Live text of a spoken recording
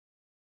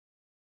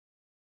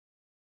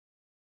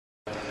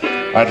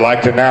I'd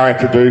like to now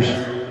introduce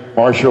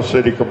Marshall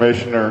City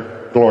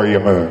Commissioner Gloria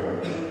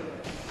Moon.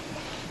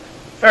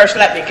 First,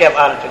 let me give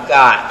honor to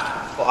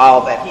God for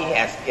all that he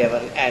has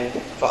given and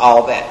for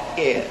all that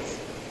is.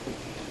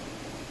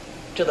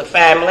 To the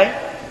family,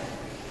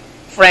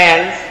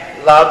 friends,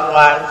 loved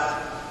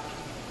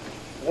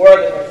ones,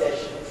 worthy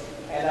musicians,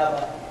 and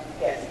other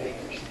guest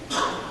speakers.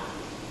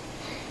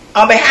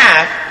 On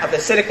behalf of the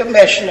City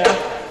Commissioner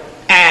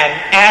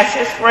and as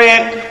his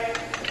friend,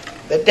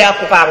 the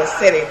death of our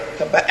city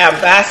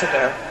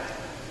ambassador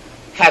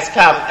has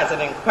come as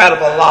an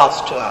incredible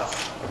loss to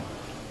us.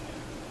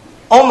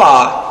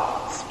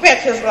 Omar spent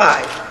his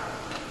life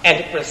in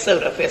the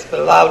pursuit of his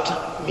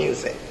beloved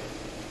music.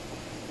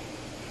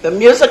 The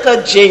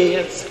musical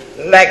genius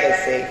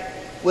legacy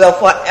will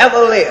forever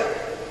live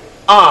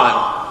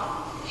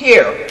on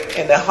here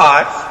in the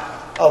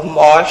hearts of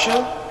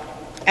Marshall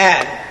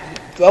and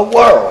the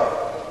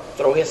world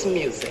through his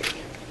music.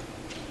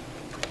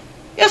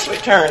 His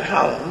return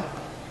home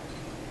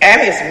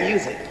and his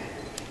music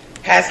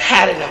has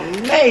had an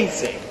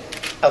amazing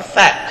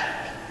effect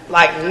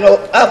like no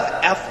other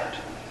effort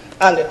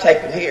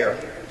undertaken here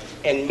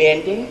in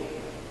mending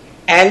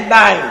and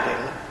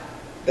binding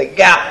the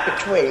gap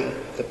between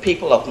the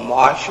people of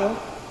Marshall,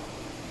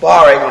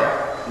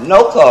 barring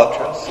no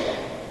cultures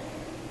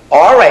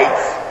or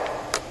race,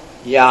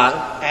 young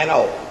and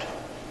old.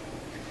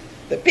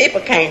 The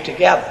people came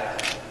together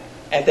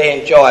and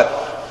they enjoyed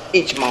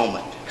each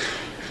moment.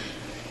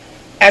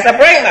 As I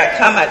bring my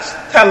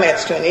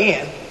comments to an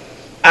end,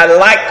 I'd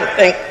like to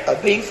think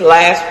of these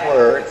last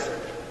words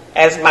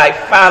as my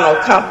final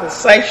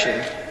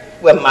conversation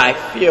with my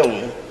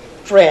fumed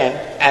friend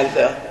and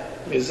the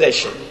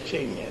musician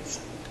genius.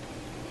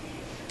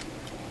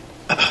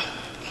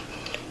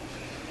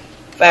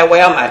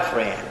 Farewell, my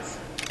friends.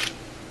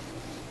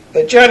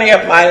 The journey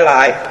of my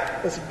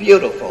life was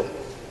beautiful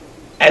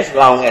as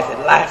long as it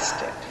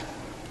lasted.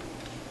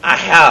 I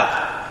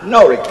have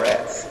no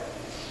regrets,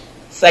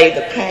 save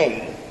the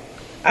pain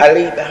I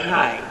leave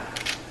behind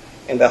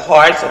in the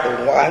hearts of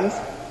the ones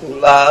who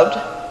loved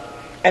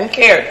and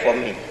cared for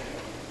me.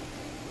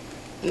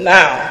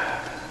 Now,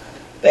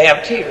 they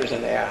have tears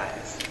in their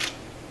eyes.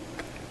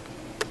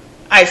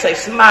 I say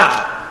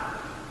smile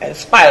in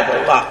spite of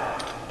the lump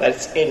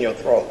that's in your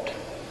throat.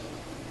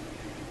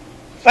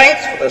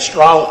 Thanks for the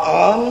strong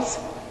arms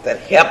that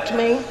helped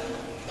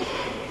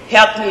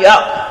me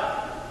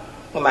up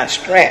when my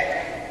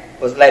strength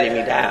was letting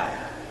me down.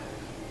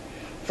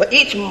 For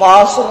each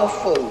morsel of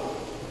food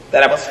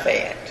that I was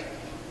fed,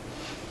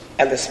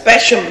 and the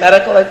special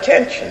medical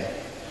attention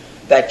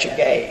that you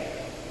gave.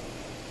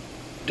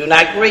 Do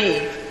not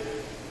grieve.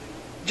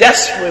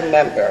 Just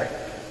remember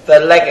the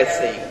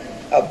legacy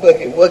of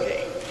Boogie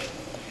Woogie,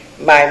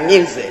 my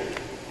music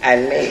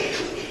and me.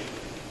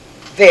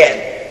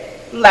 Then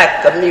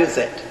let the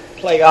music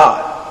play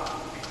on.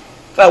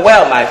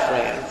 Farewell, my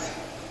friends.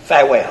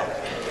 Farewell.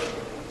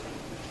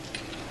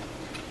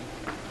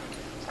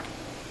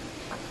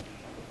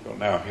 We'll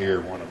now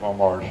hear one of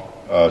Omar's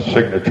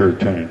signature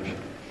tunes,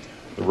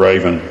 The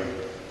Raven,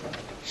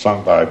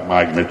 sung by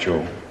Mike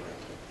Mitchell,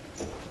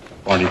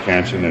 Barney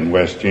Canson and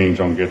Wes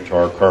Jeans on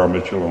guitar, Carl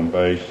Mitchell on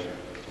bass,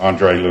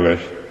 Andre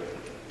Lewis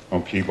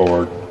on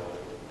keyboard,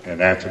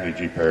 and Anthony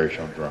G. Parrish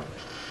on drums.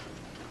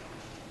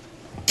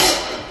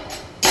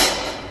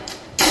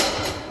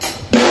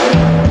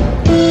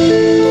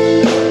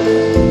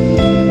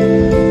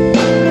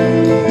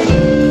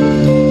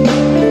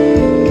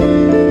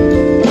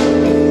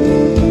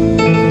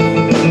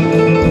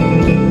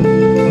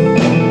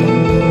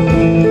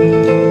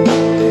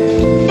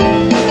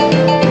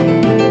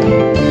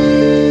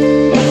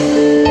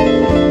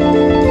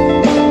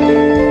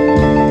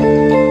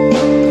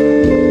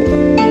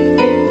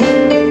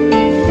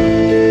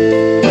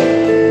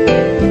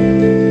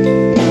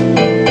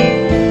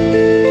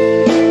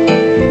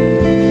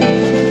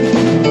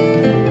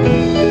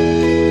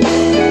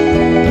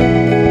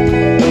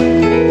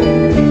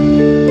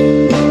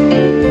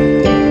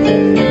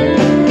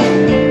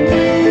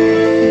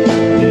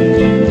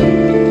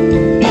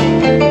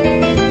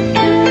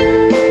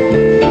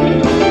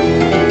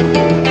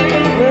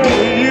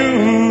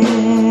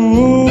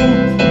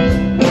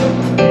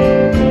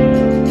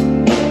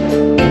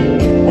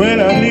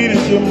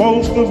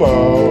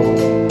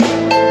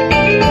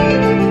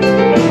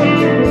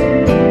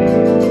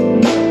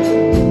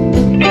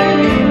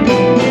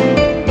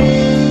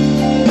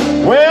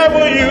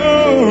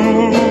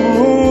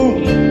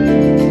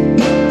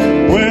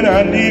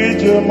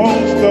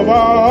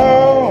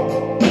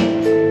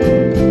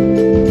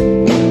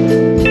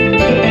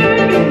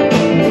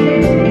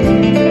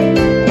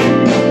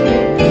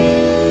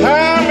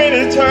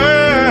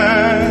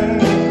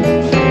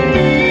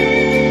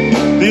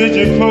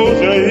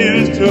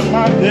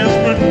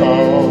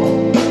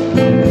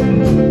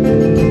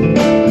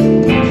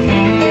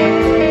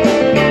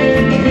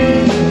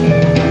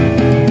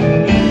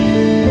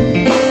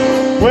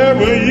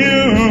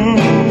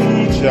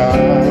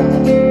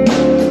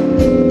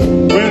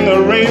 When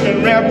the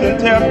raven rapped and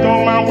tapped on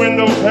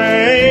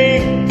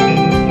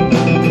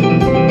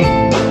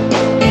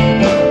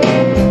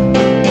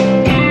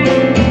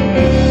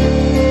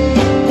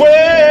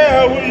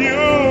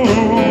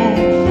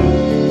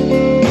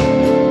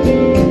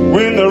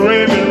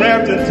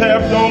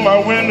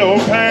no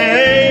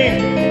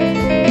pain.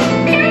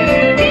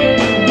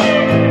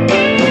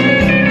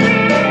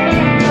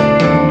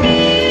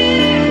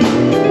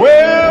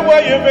 Where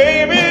were you,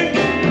 baby,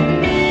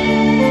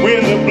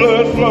 when the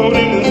blood flowed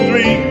in the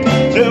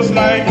street just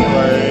like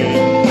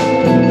rain?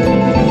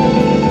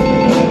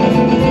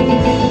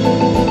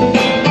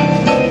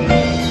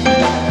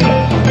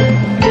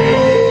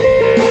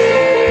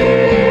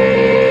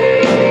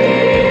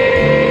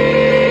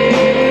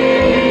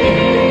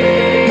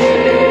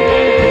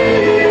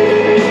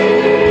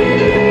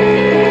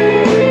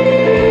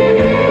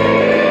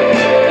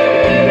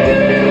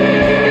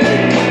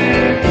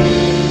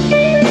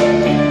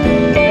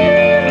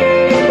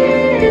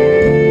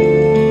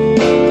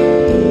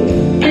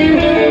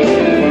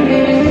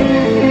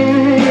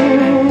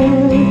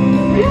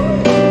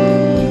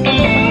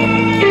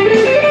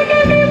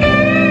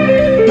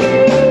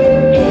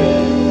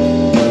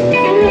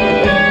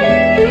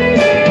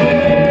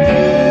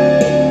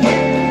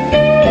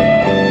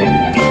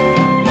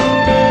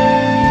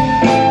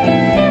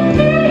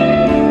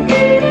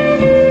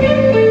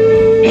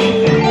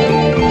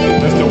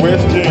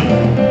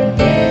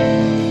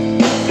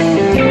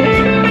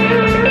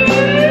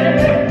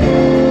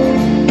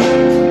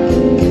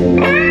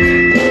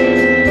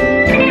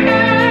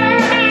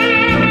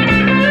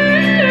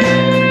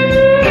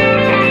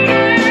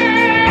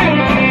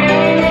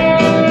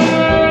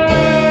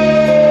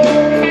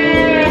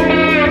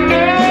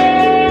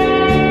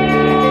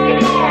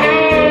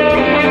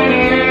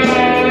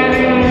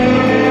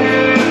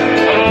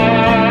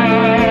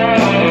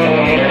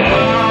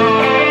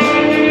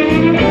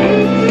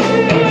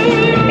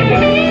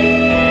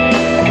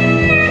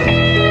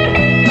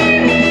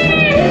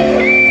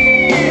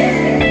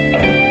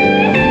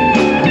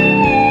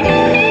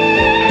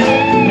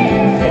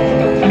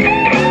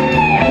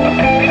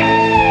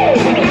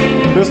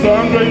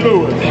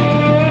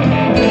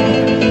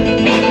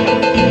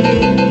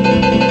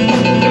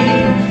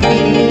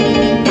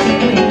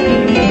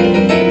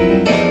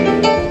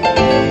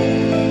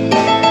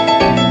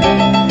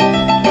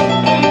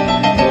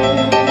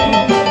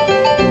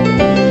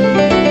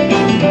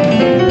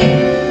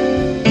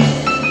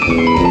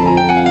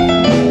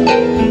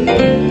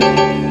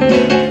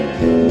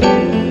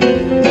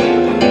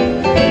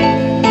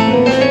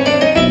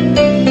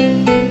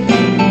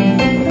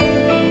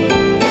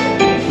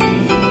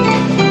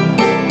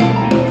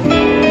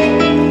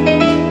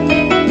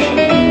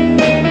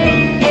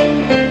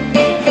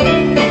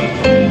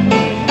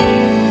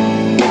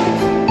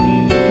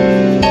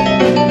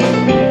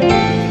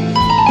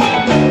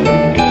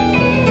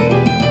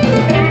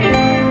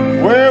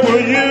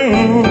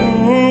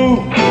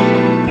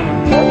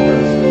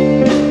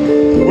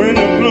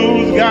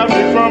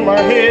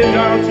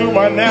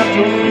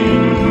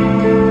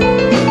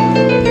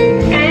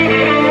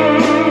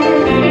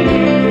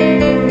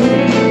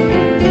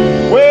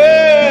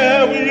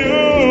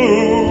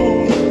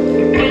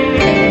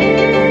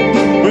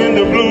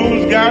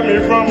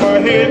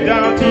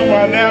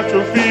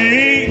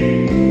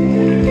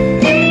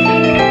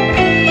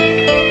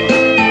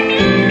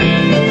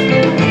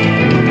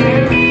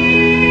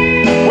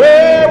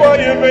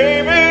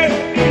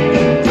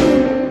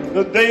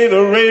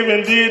 The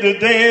raven did the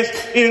dance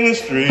in the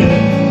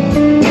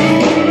street.